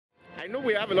I know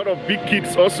we have a lot of big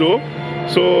kids also,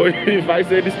 so if I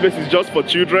say this place is just for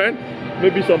children,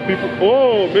 maybe some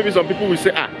people will say,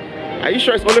 ah, are you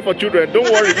sure it's only for children?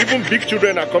 Don't worry, even big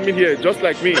children are coming here just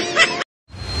like me.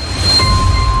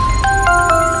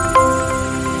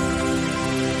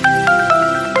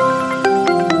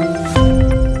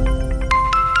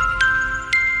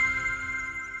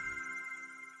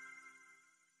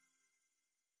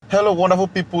 Hello wonderful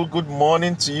people, good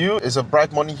morning to you. It's a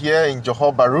bright morning here in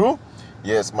Johor Bahru,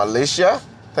 yes, Malaysia.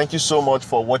 Thank you so much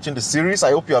for watching the series.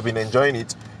 I hope you have been enjoying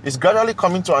it. It's gradually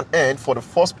coming to an end for the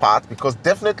first part because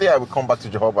definitely I will come back to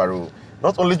Johor Bahru.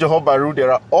 Not only Johor Bahru,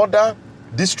 there are other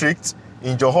districts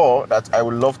in Johor that I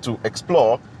would love to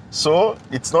explore. So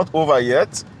it's not over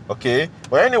yet, okay?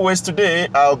 But anyways, today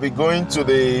I'll be going to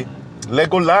the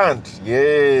LEGOLAND.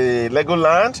 Yay,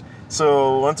 LEGOLAND.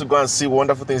 So we want to go and see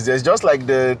wonderful things. There's just like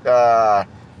the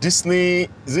Disney.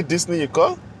 Is it Disney you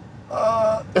call?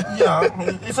 Yeah,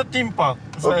 it's a theme park.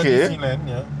 It's okay. Like Disneyland,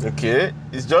 yeah. Okay,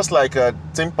 it's just like a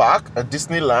theme park, a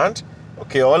Disneyland.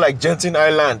 Okay, or like Genting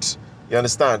Island. You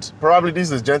understand? Probably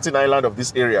this is Genting Island of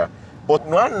this area. But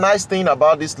one nice thing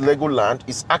about this LEGOLAND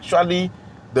is actually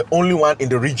the only one in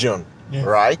the region, yes.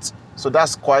 Right? So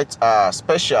that's quite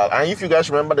special. And if you guys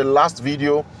remember the last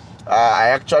video, I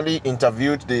actually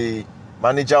interviewed the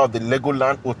manager of the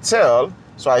LEGOLAND Hotel.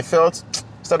 So I felt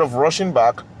instead of rushing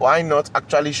back, why not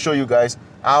actually show you guys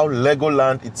how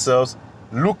LEGOLAND itself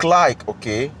look like,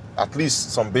 okay? At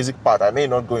least some basic part. I may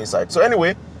not go inside. So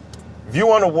anyway, if you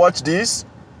want to watch this,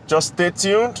 just stay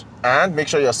tuned and make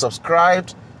sure you're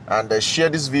subscribed and share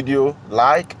this video,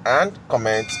 like and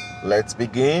comment. Let's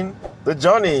begin the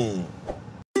journey.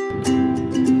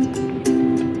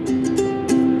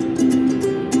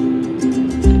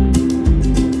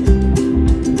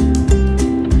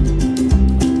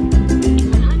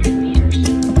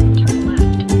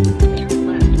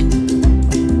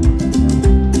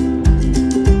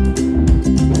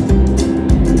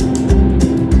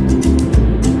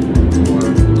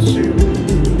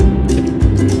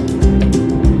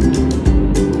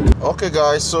 Okay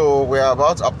guys, so we're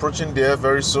about approaching there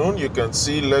very soon. You can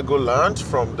see LEGOLAND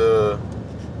from the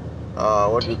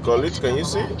what do you call it? Can you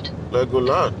see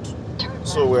LEGOLAND?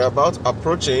 So we're about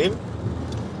approaching,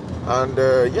 and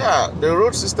yeah, the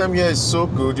road system here is so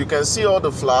good. You can see all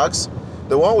the flags.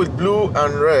 The one with blue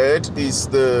and red is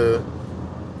the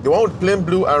one with plain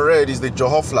blue and red is the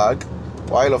Johor flag,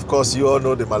 while of course you all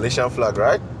know the Malaysian flag,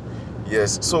 right?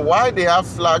 Yes. So why they have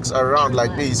flags around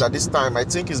like this at this time, I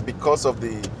think is because of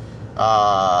the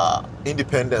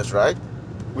independence, right?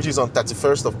 Which is on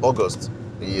 31st of August.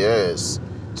 Yes.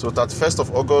 So 31st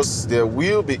of August, there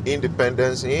will be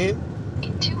independence in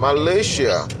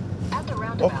Malaysia.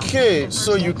 Okay,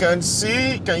 so you can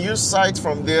see, can you sight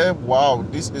from there? Wow,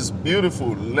 this is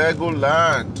beautiful.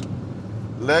 LEGOLAND.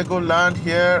 LEGOLAND,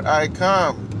 here I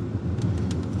come.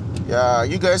 Yeah,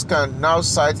 you guys can now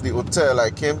sight the hotel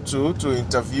I came to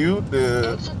interview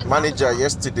the manager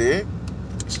yesterday.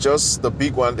 It's just the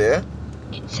big one there.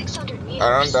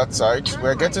 Around that side.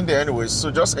 We're getting there anyways,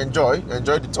 so just enjoy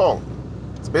the tour.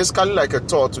 It's basically like a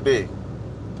tour today.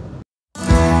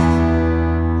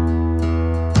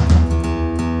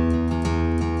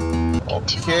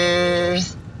 Okay,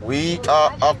 we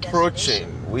are approaching.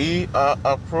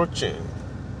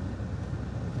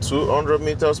 200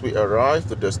 meters, we arrive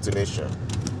to destination.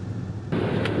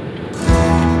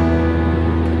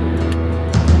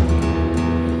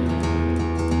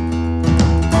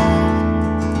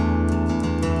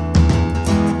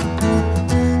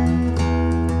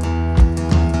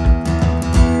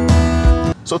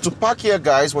 So to park here,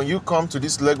 guys, when you come to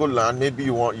this LEGOLAND, maybe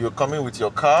you're coming with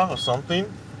your car or something,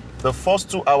 the first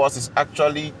 2 hours is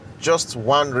actually just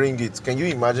 1 ringgit. Can you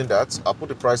imagine that? I'll put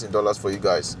the price in dollars for you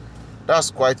guys.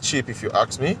 That's quite cheap if you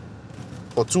ask me.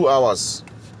 For 2 hours.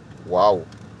 Wow.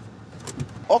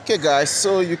 Okay, guys,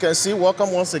 so you can see,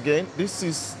 welcome once again. This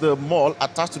is the mall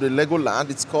attached to the LEGOLAND.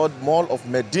 It's called Mall of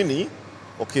Medini.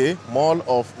 Okay, Mall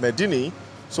of Medini.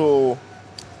 So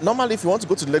normally, if you want to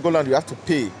go to LEGOLAND, you have to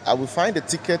pay. I will find the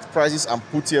ticket prices and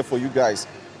put here for you guys.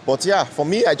 But yeah, for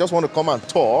me, I just want to come and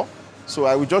tour. So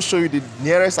I will just show you the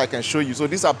nearest I can show you. So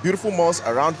these are beautiful malls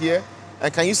around here.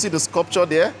 And can you see the sculpture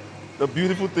there? The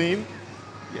beautiful thing.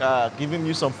 Yeah, giving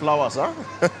you some flowers, huh?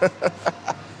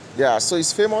 Yeah, so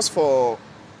it's famous for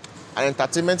an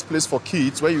entertainment place for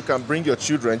kids where you can bring your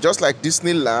children, just like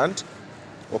Disneyland,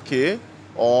 okay,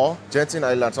 or Genting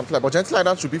Island, something like that. But Genting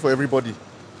Island should be for everybody.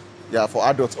 Yeah, for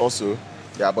adults also.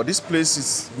 Yeah, but this place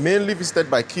is mainly visited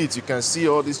by kids. You can see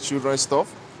all this children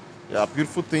stuff. Yeah,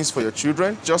 beautiful things for your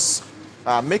children. Just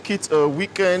make it a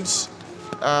weekend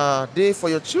day for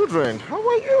your children. How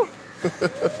are you?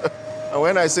 And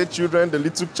when I say children, the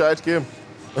little child came.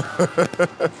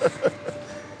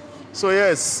 So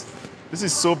yes, this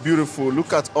is so beautiful.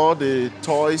 Look at all the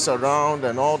toys around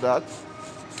and all that.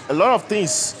 A lot of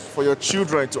things for your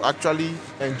children to actually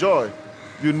enjoy.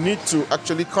 You need to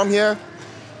actually come here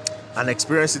and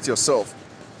experience it yourself.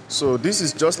 So this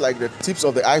is just like the tips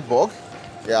of the iceberg,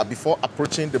 yeah, before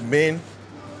approaching the main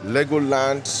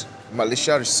LEGOLAND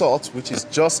Malaysia Resort, which is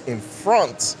just in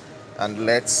front. And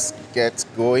let's get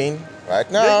going right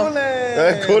now.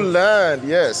 LEGOLAND! LEGOLAND,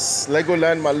 yes,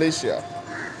 LEGOLAND Malaysia.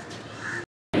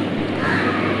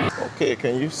 Okay,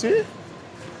 can you see?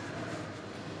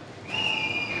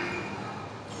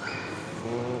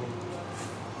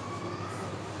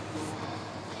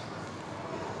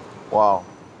 Wow,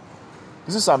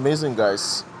 this is amazing,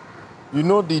 guys. You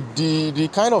know, the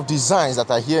kind of designs that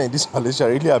are here in this Malaysia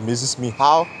really amazes me.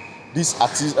 How these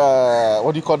artists,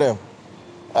 what do you call them?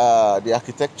 The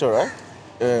architecture, right?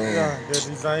 Yeah, the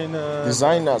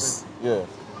designers. Yeah,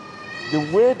 the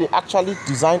way they actually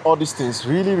design all these things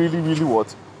really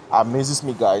what amazes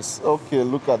me, guys. Okay,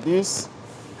 look at this.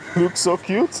 Looks so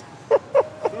cute.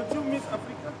 Don't you miss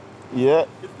Africa? Yeah.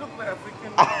 It looks like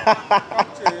African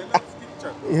culture, like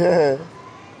sculpture. Yeah,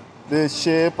 the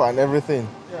shape and everything.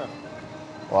 Yeah.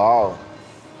 Wow.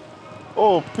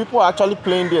 Oh, people are actually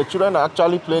playing there. Children are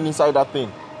actually playing inside that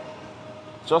thing.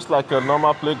 Just like a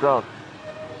normal playground.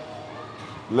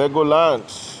 LEGOLAND.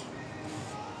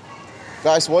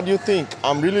 Guys, what do you think?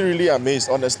 I'm really amazed,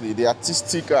 honestly. The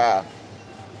artistic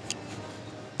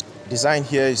design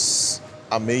here is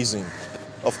amazing.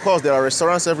 Of course, there are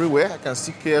restaurants everywhere. I can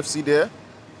see KFC there.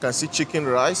 I can see chicken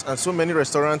rice and so many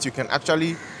restaurants you can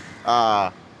actually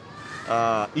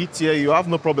eat here. You have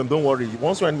no problem, don't worry.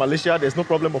 Once you're in Malaysia, there's no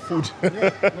problem of food. Yeah, no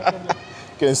problem.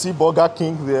 You can see Burger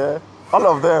King there. All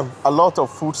of them, a lot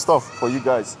of food stuff for you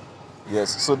guys.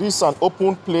 Yes, so this is an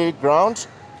open playground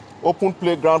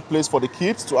place for the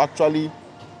kids to actually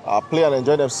play and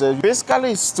enjoy themselves.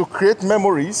 Basically, it's to create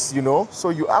memories, you know. So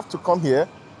you have to come here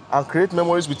and create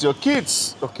memories with your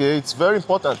kids, okay? It's very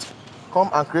important. Come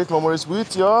and create memories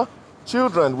with your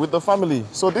children, with the family.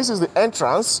 So this is the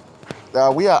entrance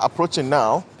that we are approaching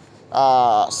now.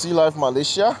 Sea Life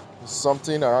Malaysia,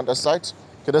 something around the site.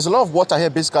 Okay, there's a lot of water here,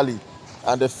 basically.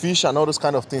 And the fish and all those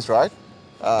kind of things, right?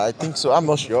 I think so. I'm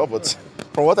not sure, but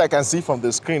from what I can see from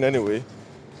the screen anyway,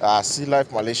 Sea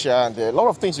Life Malaysia, and there are a lot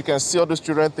of things. You can see all those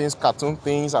children things, cartoon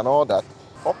things and all that.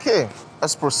 Okay,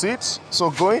 let's proceed. So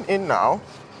going in now,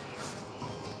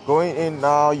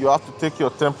 you have to take your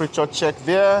temperature check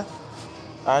there.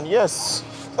 And yes,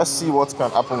 let's see what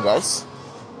can happen, guys.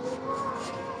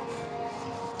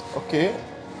 Okay,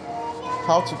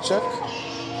 how to check?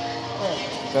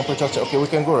 Temperature check. Okay, we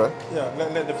can go, right? Yeah,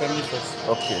 let the family first.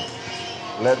 Okay.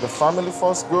 Let the family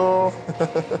first go.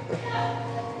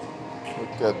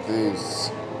 Look at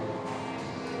this.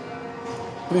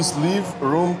 Please leave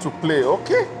room to play,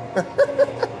 okay?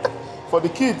 For the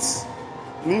kids,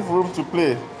 leave room to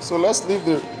play. So let's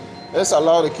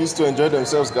allow the kids to enjoy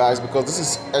themselves, guys, because this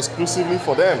is exclusively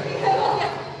for them.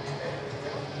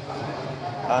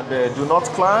 And do not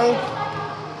climb.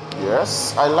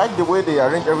 Yes, I like the way they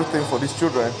arrange everything for these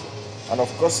children. And of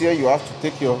course here you have to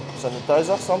take your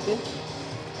sanitizer, something,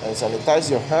 and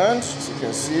sanitize your hand. So you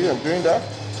can see I'm doing that.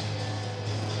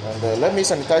 And let me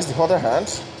sanitize the other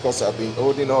hand because I've been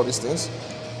holding all these things.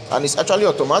 And it's actually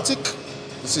automatic.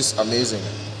 This is amazing.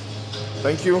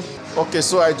 Thank you. Okay,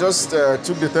 so I just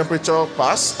took the temperature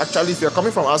pass. Actually, if you're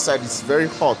coming from outside, it's very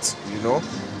hot, you know.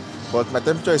 But my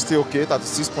temperature is still okay,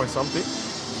 36 point something.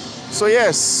 So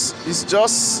yes, it's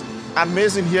just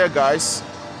amazing here, guys.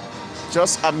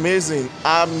 Just amazing.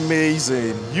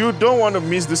 You don't want to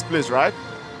miss this place, right?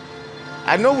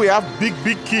 I know we have big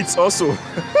kids also.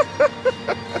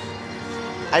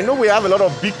 I know we have a lot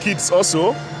of big kids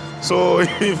also. So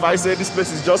if I say this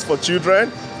place is just for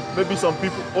children, maybe some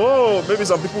people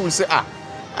will say,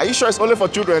 are you sure it's only for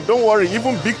children? Don't worry,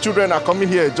 even big children are coming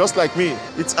here just like me.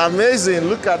 It's amazing.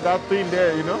 Look at that thing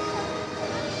there, you know.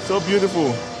 So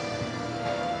beautiful.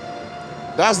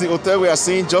 That's the hotel we are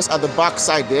seeing just at the back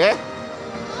side there.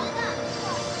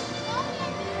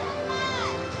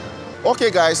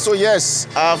 Okay, guys, so yes,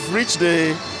 I've reached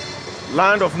the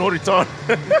land of no return.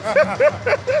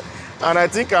 And I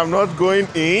think I'm not going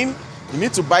in. You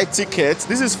need to buy tickets.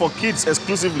 This is for kids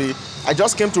exclusively. I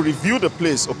just came to review the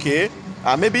place, okay?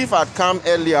 Maybe if I'd come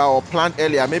earlier or planned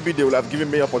earlier, maybe they would have given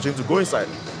me an opportunity to go inside.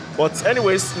 But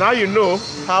anyways, now you know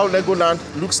how LEGOLAND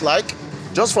looks like.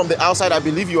 Just from the outside, I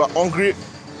believe you are hungry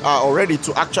already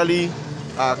to actually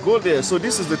go there. So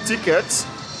this is the ticket.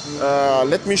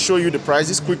 Let me show you the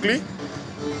prices quickly.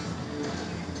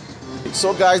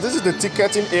 So guys, this is the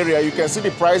ticketing area. You can see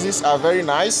the prices are very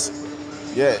nice.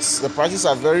 Yes, the prices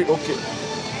are very okay.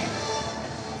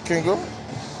 Can you go?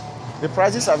 The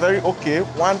prices are very okay.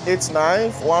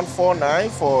 189, 149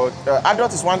 for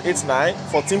adult is 189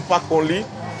 for theme park only.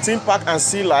 Theme park and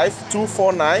sea life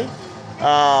 249.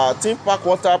 Theme park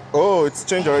water. Oh, it's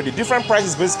changed already. Different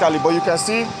prices basically, but you can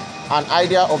see an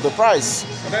idea of the price.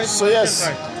 So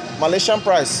yes, Malaysian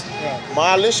price. Yeah.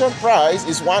 Malaysian price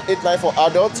is 189 for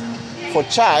adult. For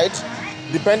child,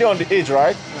 depending on the age,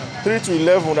 right? 3 to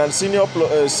 11 and senior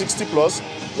 60 plus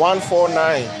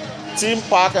 149. Theme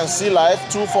park and sea life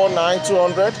 249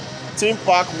 200. Theme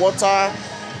park water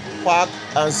park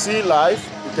and sea life,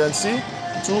 you can see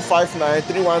 259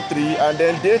 313. And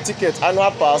then day ticket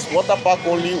annual pass water park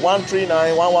only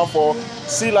 139 114.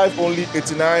 Sea life only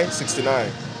 89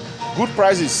 69. Good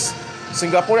prices.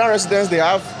 Singaporean residents, they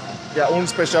have their own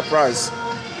special price.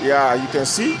 Yeah, you can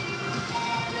see.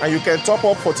 And you can top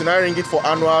up 49 ringgit for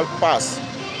annual pass.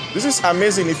 This is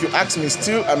amazing. If you ask me,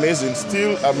 still amazing,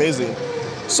 still amazing.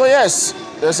 So yes,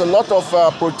 there's a lot of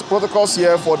protocols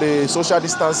here for the social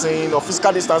distancing or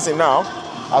physical distancing now,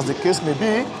 as the case may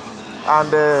be.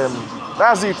 And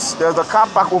that's it. There's a car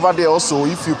park over there also.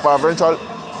 If you eventually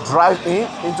drive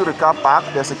into the car park,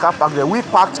 there's a car park there. We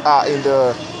parked in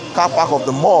the car park of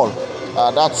the mall.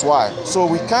 That's why. So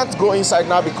we can't go inside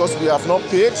now because we have not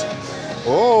paid.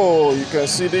 Oh, you can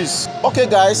see this. Okay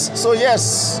guys, so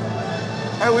yes,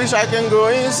 I wish I can go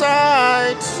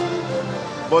inside,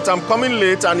 but I'm coming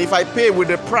late, and if I pay with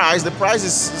the price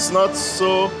is not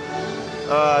so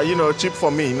you know, cheap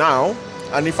for me now.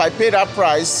 And if I pay that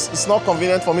price, it's not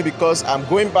convenient for me because I'm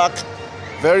going back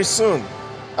very soon.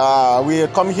 We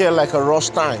come here like a rush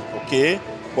time, okay?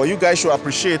 But you guys should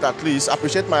appreciate, at least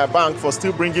appreciate my bank for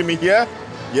still bringing me here.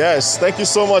 Yes, thank you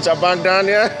so much, Abank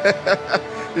Daniel.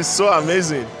 It's so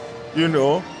amazing, you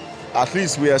know. At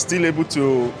least we are still able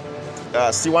to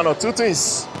see one or two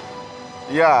things.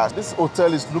 Yeah, this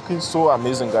hotel is looking so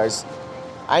amazing, guys.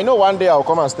 I know one day I'll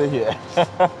come and stay here.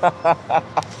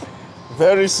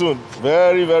 Very soon,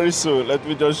 very, very soon. Let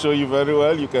me just show you very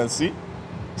well. You can see.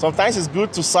 Sometimes it's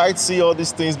good to sightsee all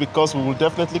these things because we will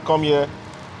definitely come here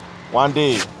one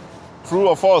day. True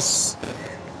or false?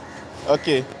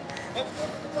 Okay.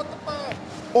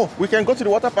 Oh, we can go to the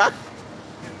water park?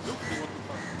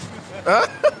 Huh?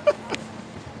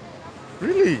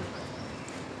 Really?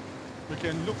 We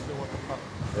can look the water park.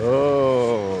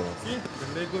 Oh. See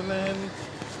the Legoland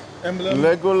emblem.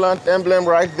 Legoland emblem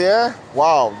right there.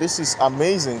 Wow, this is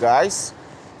amazing, guys.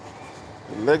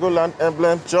 The Legoland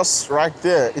emblem just right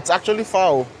there. It's actually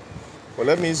foul. But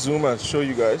let me zoom and show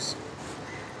you guys.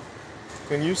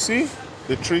 Can you see?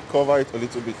 The tree cover it a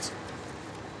little bit.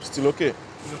 Still okay?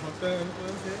 The hotel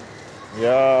entrance here.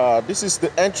 Yeah, this is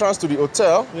the entrance to the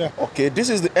hotel. Yeah. Okay, this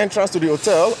is the entrance to the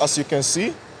hotel, as you can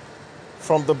see.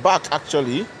 From the back,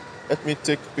 actually. Let me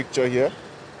take a picture here.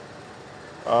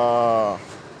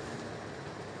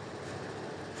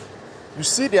 You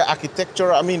see their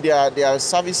architecture, I mean their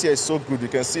service here is so good. You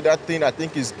can see that thing, I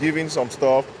think is giving some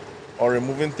stuff or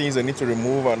removing things they need to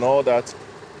remove and all that.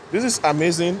 This is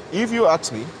amazing, if you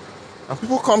ask me. And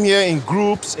people come here in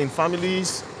groups, in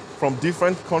families, from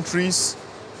different countries.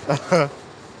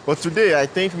 But today, I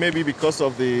think maybe because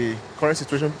of the current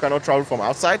situation, people cannot travel from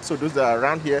outside, so those that are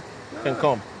around here can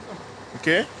come.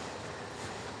 Okay?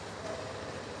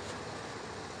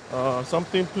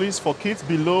 Something, please, for kids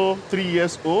below 3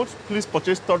 years old, please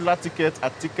purchase toddler ticket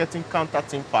at ticketing counter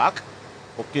theme park.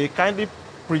 Okay, kindly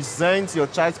present your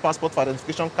child's passport for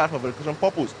identification card for verification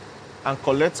purpose and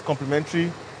collect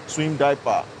complimentary swim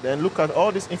diaper. Then look at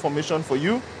all this information for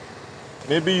you.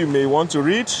 Maybe you may want to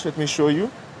read. Let me show you.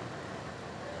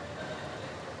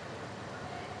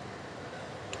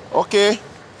 Okay.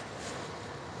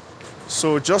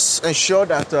 So just ensure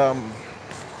that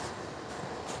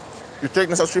you take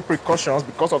necessary precautions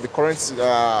because of the current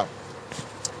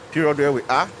period where we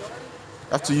are.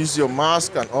 You have to use your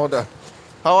mask and all that.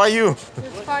 How are you?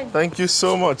 It's fine. Thank you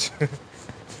so much.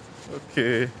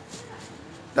 Okay.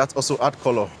 That's also add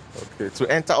color. Okay. To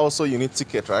enter also you need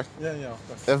ticket, right? Yeah, yeah, of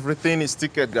course. Everything is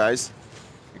ticket, guys.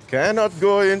 You cannot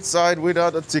go inside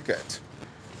without a ticket.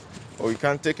 Or you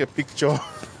can't take a picture.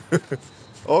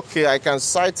 Okay, I can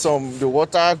sight the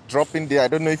water dropping there. I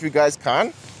don't know if you guys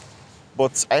can,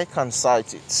 but I can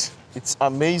sight it. It's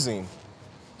amazing.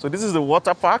 So this is the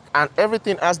water park, and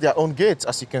everything has their own gates,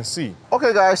 as you can see.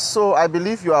 Okay, guys, so I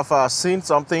believe you have seen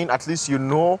something. At least you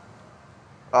know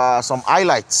some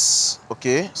highlights,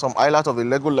 okay? Some highlights of the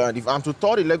Legoland. If I'm to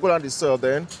tour the Legoland itself,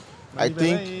 then I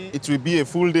think it will be a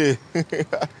full day.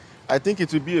 I think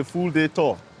it will be a full day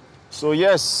tour. So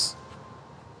yes,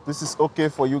 this is okay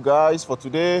for you guys for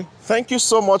today. Thank you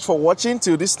so much for watching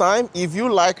till this time. If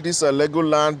you like this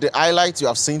Legoland, the highlights you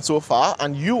have seen so far,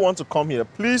 and you want to come here,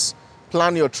 please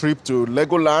plan your trip to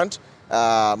Legoland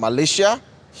Malaysia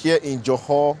here in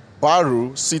Johor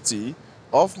Bahru city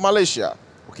of Malaysia,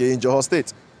 okay, in Johor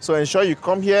State. So ensure you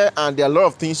come here, and there are a lot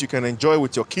of things you can enjoy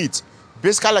with your kids.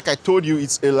 Basically, like I told you,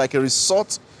 it's like a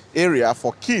resort area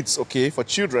for kids, okay, for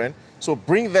children. So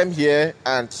bring them here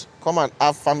and come and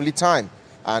have family time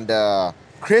and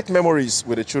create memories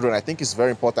with the children. I think it's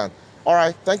very important. All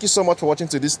right, thank you so much for watching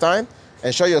to this time.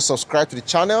 Ensure you're subscribed to the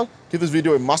channel. Give this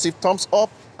video a massive thumbs up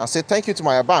and say thank you to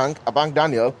my Abang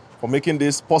Daniel, for making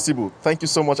this possible. Thank you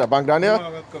so much, Abang Daniel. You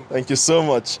are welcome. Thank you so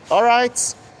much. All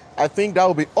right, I think that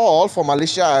will be all for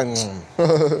Malaysia.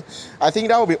 I think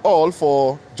that will be all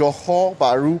for Johor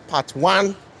Bahru Part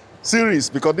 1 series,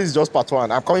 because this is just Part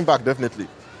 1. I'm coming back definitely.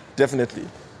 Definitely.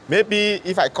 Maybe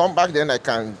if I come back, then I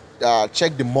can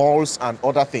check the malls and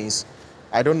other things.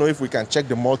 I don't know if we can check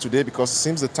the mall today because it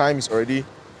seems the time is already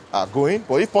going.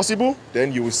 But if possible,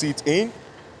 then you will see it in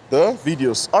the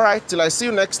videos. All right, till I see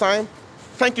you next time.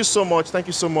 Thank you so much. Thank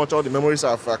you so much. All the memories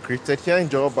I've created here in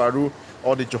Johor Bahru,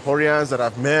 all the Johorians that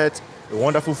I've met, the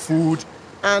wonderful food,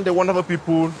 and the wonderful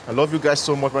people. I love you guys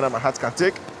so much, more than my heart can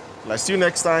take. Till I see you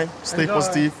next time. Stay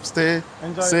positive, stay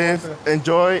safe,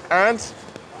 enjoy, and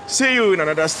see you in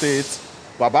another state.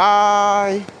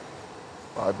 Bye-bye.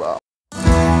 Bye-bye.